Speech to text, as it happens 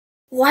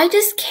Why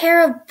does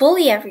Kara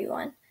bully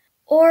everyone?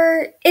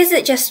 Or is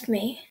it just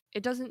me?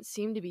 It doesn't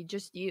seem to be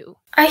just you.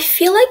 I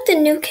feel like the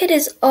new kid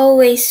is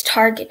always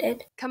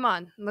targeted. Come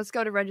on, let's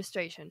go to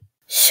registration.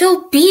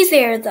 She'll be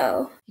there,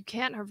 though. You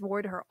can't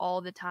avoid her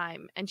all the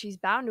time, and she's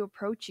bound to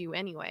approach you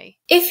anyway.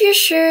 If you're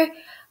sure,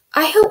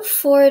 I hope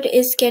Ford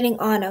is getting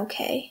on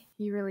okay.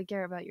 You really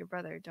care about your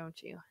brother,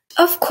 don't you?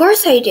 Of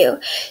course I do.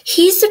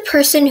 He's the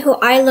person who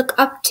I look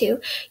up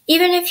to.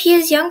 Even if he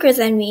is younger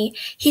than me,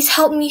 he's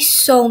helped me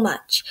so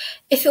much.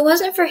 If it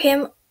wasn't for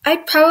him,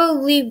 I'd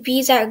probably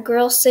be that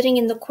girl sitting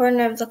in the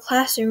corner of the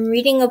classroom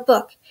reading a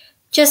book,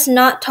 just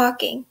not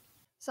talking.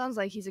 Sounds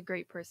like he's a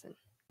great person.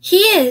 He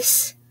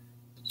is.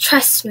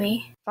 Trust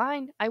me.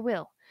 Fine, I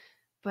will.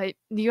 But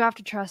you have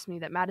to trust me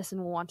that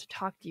Madison will want to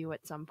talk to you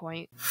at some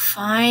point.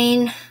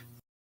 Fine.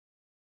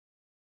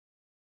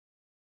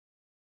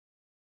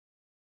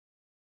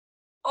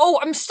 Oh,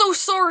 I'm so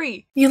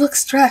sorry! You look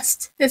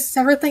stressed. Is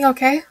everything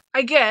okay?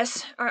 I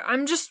guess.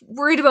 I'm just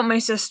worried about my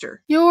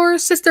sister. Your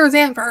sister is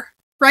Amber,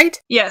 right?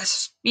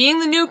 Yes, being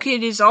the new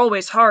kid is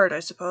always hard, I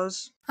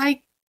suppose.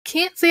 I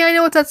can't say I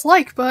know what that's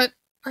like, but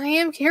I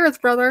am Kara's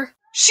brother.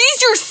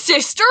 She's your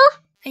sister?!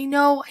 I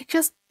know, I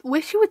just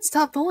wish you would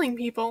stop bullying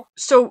people.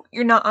 So,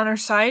 you're not on her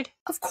side?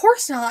 Of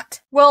course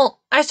not.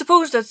 Well, I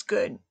suppose that's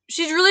good.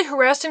 She's really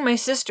harassing my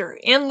sister,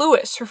 and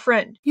Lewis, her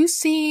friend. You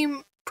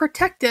seem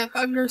protective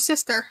of your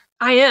sister.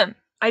 I am.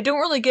 I don't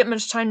really get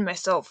much time to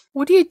myself.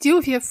 What do you do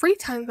if you have free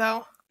time,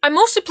 though? I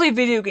mostly play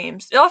video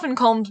games. It often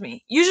calms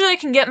me. Usually I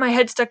can get my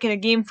head stuck in a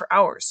game for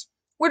hours.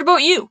 What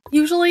about you?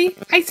 Usually,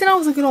 I sit down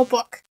with a good old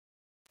book.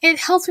 It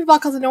helps me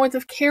block out the noise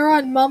of Kara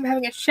and Mom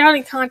having a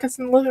shouting contest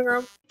in the living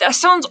room. That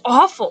sounds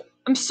awful.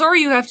 I'm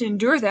sorry you have to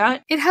endure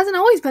that. It hasn't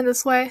always been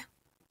this way.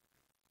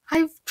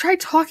 I've tried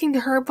talking to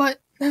her, but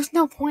there's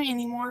no point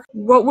anymore.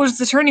 What was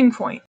the turning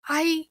point?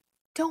 I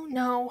don't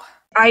know.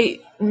 I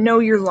know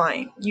you're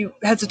lying. You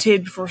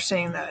hesitated before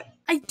saying that.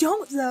 I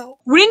don't, though.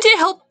 Wouldn't it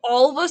help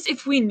all of us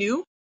if we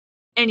knew?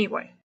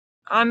 Anyway,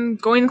 I'm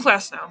going to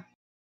class now.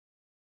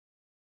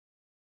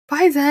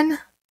 Bye then,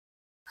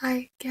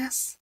 I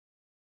guess.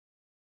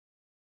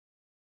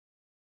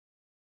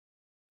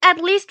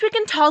 At least we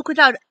can talk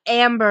without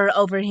Amber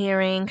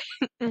overhearing.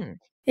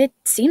 It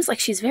seems like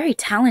she's very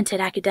talented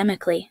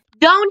academically.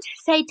 Don't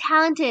say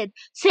talented,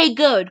 say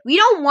good. We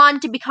don't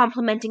want to be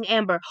complimenting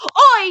Amber.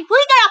 Oi, will you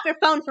get off your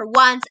phone for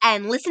once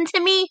and listen to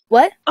me?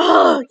 What?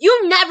 Ugh,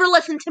 you never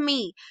listen to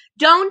me.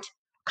 Don't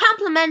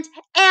compliment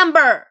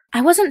Amber. I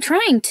wasn't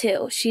trying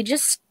to. She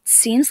just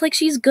seems like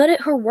she's good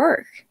at her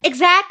work.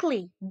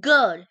 Exactly.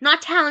 Good,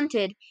 not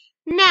talented.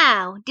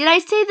 Now, did I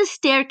say the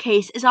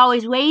staircase is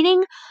always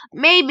waiting?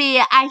 Maybe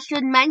I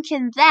should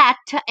mention that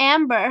to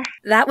Amber.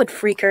 That would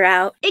freak her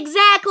out.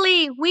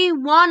 Exactly. We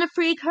want to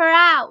freak her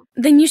out.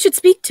 Then you should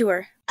speak to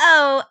her.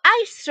 Oh,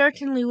 I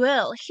certainly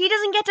will. She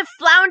doesn't get to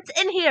flounce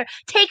in here,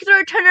 take the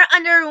returner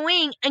under her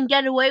wing, and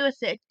get away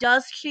with it,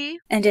 does she?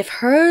 And if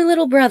her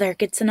little brother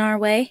gets in our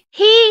way,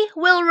 He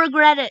will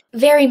regret it.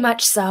 Very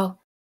much so.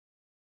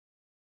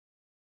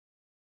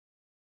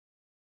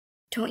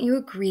 Don't you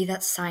agree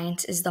that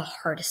science is the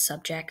hardest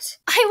subject?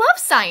 I love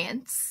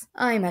science.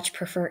 I much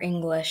prefer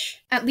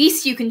English. At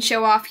least you can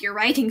show off your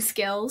writing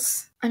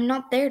skills. I'm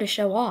not there to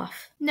show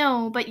off.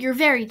 No, but you're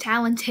very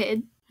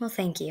talented. Well,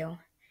 thank you.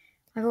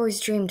 I've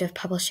always dreamed of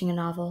publishing a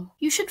novel.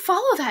 You should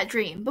follow that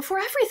dream before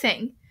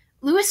everything.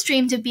 Lewis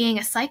dreamed of being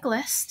a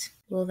cyclist.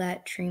 Will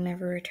that dream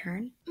ever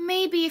return?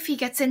 Maybe if he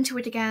gets into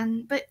it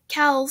again, but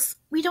Kels,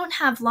 we don't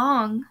have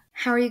long.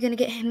 How are you going to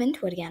get him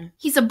into it again?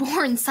 He's a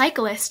born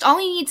cyclist. All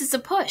he needs is a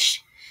push.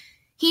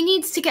 He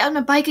needs to get on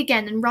a bike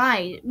again and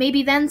ride.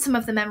 Maybe then some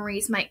of the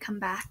memories might come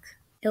back.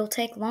 It'll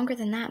take longer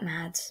than that,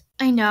 Mads.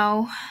 I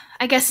know.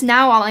 I guess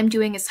now all I'm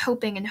doing is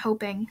hoping and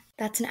hoping.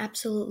 That's an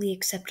absolutely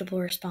acceptable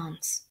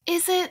response.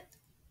 Is it?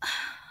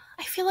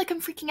 I feel like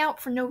I'm freaking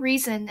out for no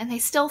reason, and I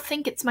still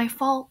think it's my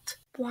fault.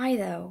 Why,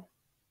 though?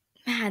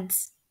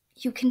 Mads,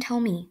 you can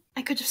tell me.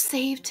 I could have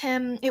saved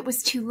him. It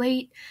was too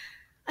late.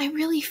 I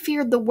really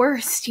feared the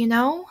worst, you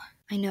know?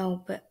 I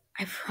know, but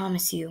I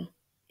promise you,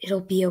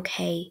 it'll be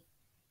okay.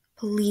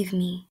 Believe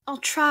me. I'll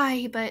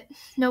try, but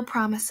no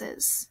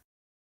promises.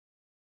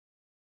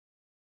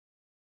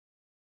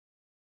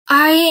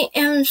 I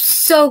am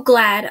so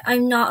glad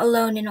I'm not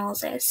alone in all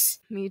this.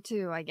 Me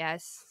too, I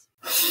guess.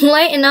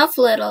 Lighten up,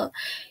 little.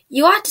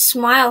 You ought to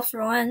smile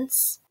for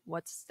once.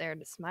 What's there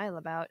to smile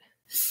about?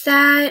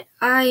 That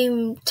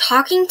I'm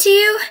talking to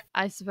you?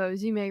 I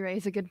suppose you may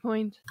raise a good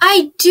point.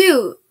 I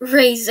do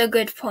raise a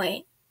good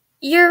point.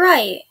 You're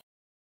right.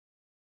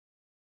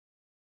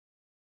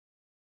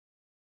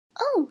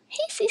 Oh, hey,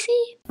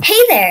 Cece. Hey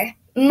there.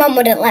 Mom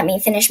wouldn't let me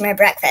finish my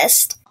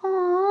breakfast.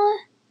 Aw,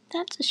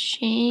 that's a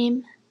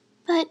shame.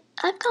 But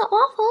I've got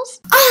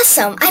waffles.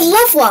 Awesome! I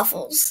love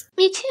waffles.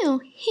 Me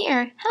too.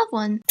 Here, have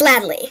one.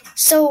 Gladly.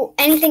 So,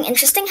 anything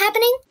interesting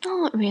happening?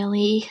 Not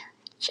really.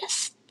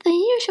 Just the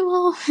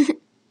usual.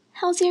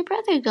 How's your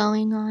brother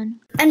going on?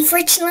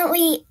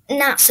 Unfortunately,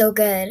 not so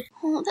good.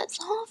 Oh, that's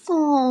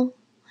awful.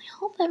 I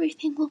hope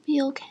everything will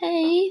be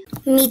okay.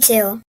 Me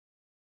too.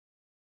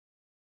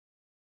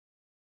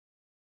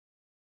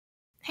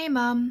 Hey,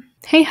 Mom.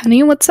 Hey,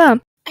 honey, what's up?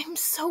 I'm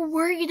so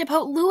worried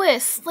about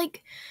Louis.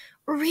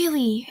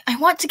 Really. I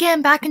want to get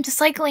him back into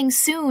cycling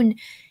soon,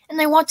 and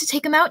I want to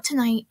take him out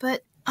tonight,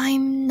 but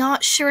I'm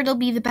not sure it'll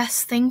be the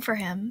best thing for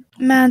him.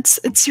 Mads,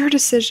 it's your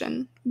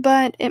decision,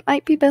 but it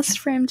might be best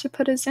for him to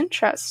put his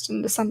interest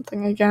into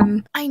something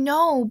again. I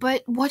know,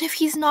 but what if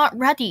he's not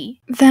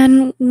ready?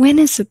 Then when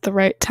is it the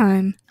right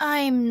time?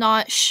 I'm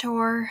not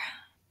sure.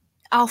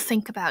 I'll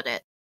think about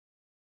it.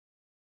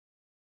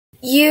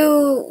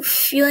 You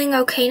feeling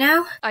okay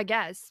now? I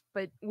guess,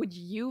 but would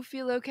you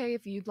feel okay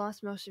if you'd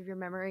lost most of your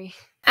memory?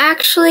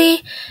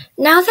 Actually,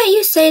 now that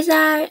you say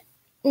that,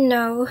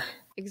 no.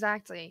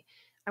 Exactly.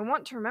 I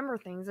want to remember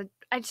things.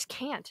 I just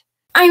can't.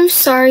 I'm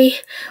sorry.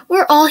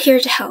 We're all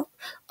here to help.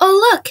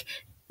 Oh, look!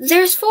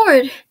 There's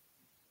Ford!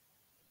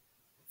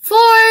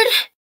 Ford!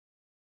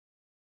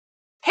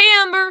 Hey,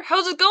 Amber,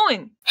 how's it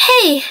going?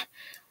 Hey!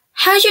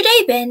 How's your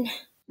day been?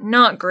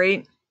 Not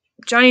great.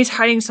 Johnny's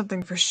hiding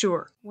something for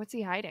sure. What's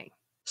he hiding?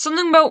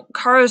 Something about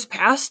Kara's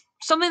past.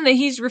 Something that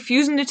he's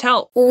refusing to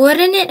tell.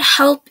 Wouldn't it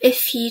help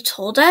if he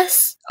told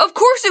us? Of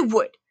course it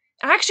would!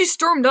 I actually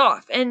stormed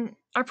off, and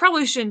I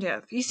probably shouldn't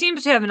have. He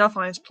seems to have enough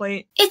on his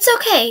plate. It's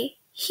okay.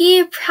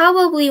 He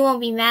probably won't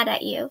be mad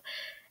at you.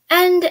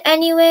 And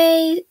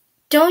anyway,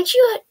 don't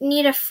you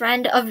need a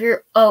friend of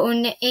your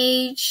own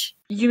age?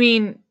 You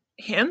mean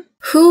him?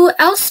 Who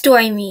else do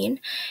I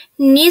mean?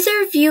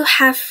 Neither of you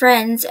have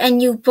friends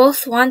and you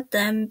both want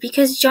them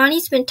because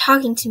Johnny's been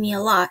talking to me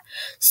a lot.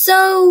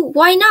 So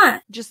why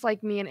not? Just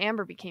like me and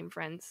Amber became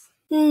friends.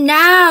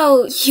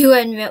 Now you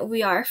admit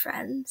we are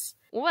friends.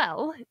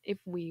 Well, if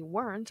we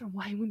weren't,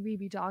 why would we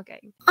be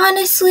talking?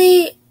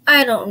 Honestly,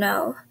 I don't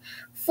know.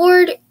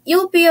 Ford,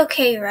 you'll be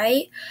okay,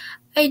 right?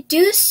 I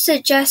do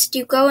suggest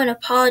you go and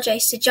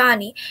apologize to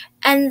Johnny,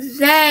 and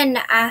then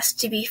ask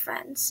to be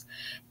friends.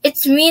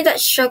 It's me that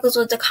struggles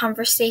with the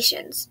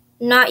conversations,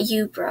 not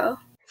you, bro.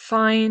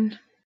 Fine.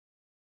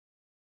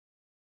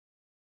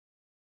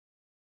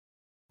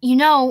 You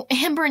know,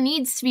 Amber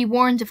needs to be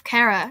warned of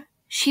Kara.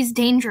 She's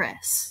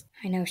dangerous.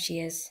 I know she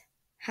is.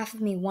 Half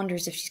of me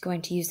wonders if she's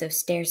going to use those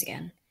stairs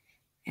again.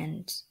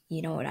 And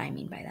you know what I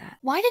mean by that.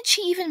 Why did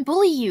she even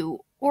bully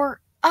you?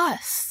 Or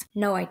us?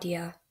 No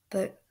idea,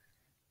 but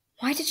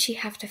why did she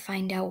have to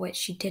find out what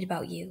she did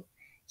about you?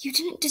 You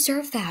didn't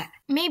deserve that.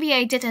 Maybe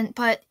I didn't,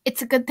 but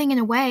it's a good thing in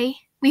a way.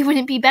 We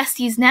wouldn't be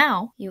besties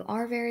now. You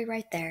are very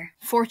right there.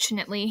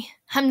 Fortunately,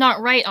 I'm not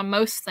right on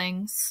most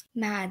things.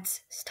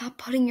 Mads, stop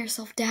putting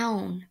yourself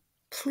down.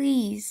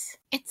 Please.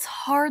 It's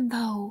hard,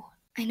 though.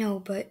 I know,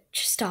 but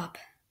just stop.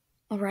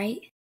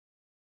 Alright?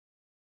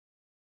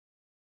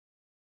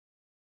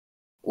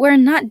 We're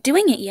not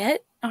doing it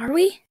yet, are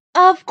we?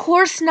 Of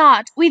course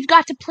not. We've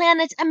got to plan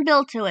it and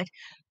build to it.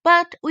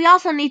 But we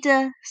also need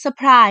to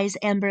surprise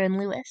Amber and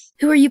Louis.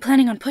 Who are you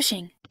planning on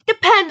pushing?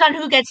 Depends on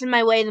who gets in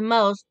my way the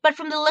most, but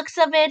from the looks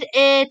of it,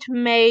 it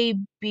may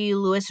be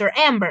Louis or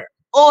Amber.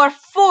 Or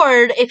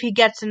Ford if he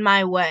gets in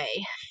my way.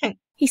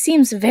 He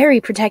seems very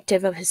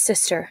protective of his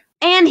sister.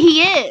 And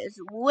he is,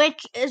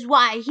 which is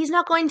why he's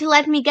not going to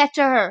let me get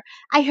to her.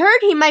 I heard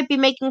he might be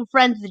making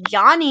friends with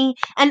Johnny,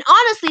 and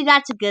honestly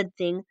that's a good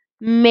thing.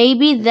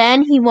 Maybe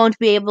then he won't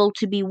be able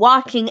to be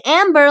watching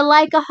Amber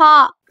like a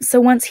hawk.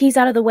 So once he's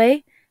out of the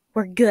way,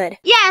 we're good.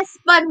 Yes,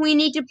 but we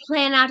need to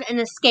plan out an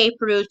escape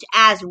route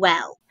as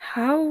well.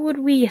 How would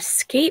we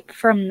escape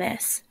from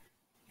this?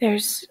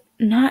 There's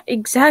not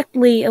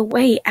exactly a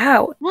way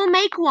out. We'll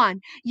make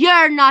one.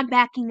 You're not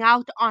backing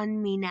out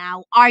on me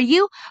now, are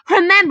you?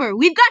 Remember,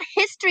 we've got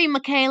history,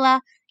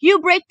 Michaela. You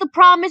break the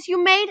promise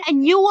you made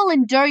and you will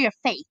endure your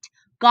fate.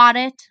 Got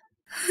it?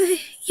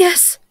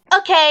 Yes.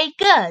 Okay,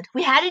 good.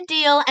 We had a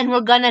deal and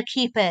we're gonna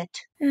keep it.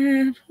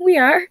 We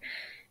are.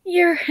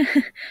 You're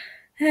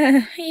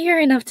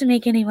enough to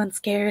make anyone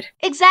scared.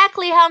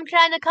 Exactly how I'm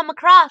trying to come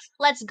across.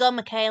 Let's go,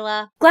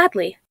 Michaela.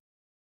 Gladly.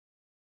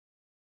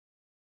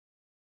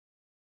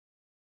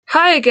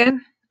 Hi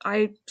again,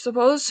 I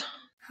suppose.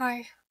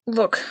 Hi.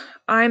 Look,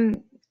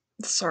 I'm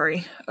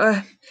sorry.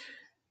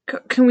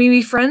 Can we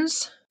be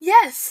friends?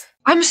 Yes!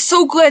 I'm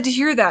so glad to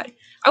hear that.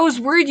 I was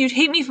worried you'd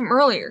hate me from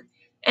earlier.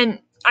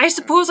 And I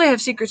suppose I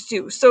have secrets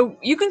too, so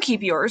you can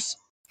keep yours.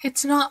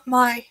 It's not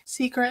my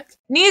secret.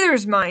 Neither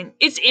is mine.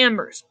 It's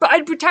Amber's. But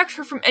I'd protect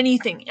her from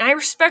anything, and I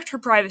respect her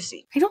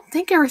privacy. I don't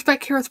think I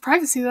respect Kara's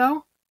privacy,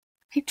 though.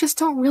 I just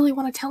don't really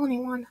want to tell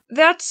anyone.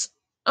 That's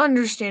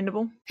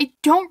understandable. I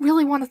don't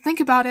really want to think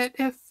about it,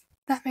 if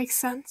that makes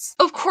sense.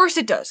 Of course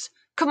it does.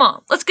 Come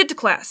on, let's get to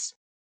class.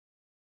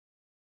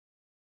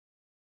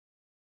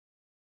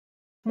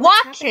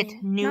 Watch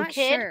it, new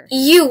kid. Sure.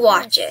 You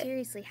watch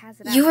it.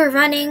 You were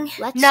running.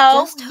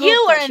 No,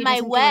 you were in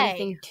my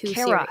way.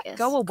 Kara,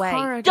 go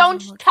away.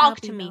 Don't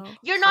talk to me.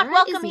 You're not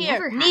welcome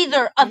here.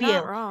 Neither of you.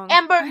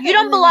 Amber, you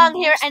don't belong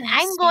here, and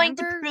I'm going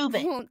to prove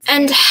it.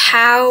 And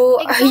how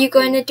are you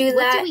going to do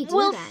that?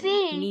 We'll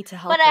see.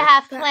 But I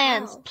have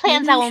plans.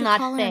 Plans I will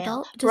not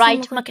fail.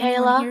 Right,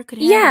 Michaela?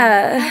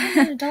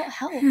 Yeah.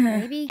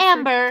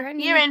 Amber,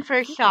 you're in for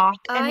a shock,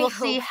 and we'll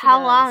see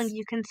how long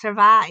you can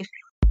survive.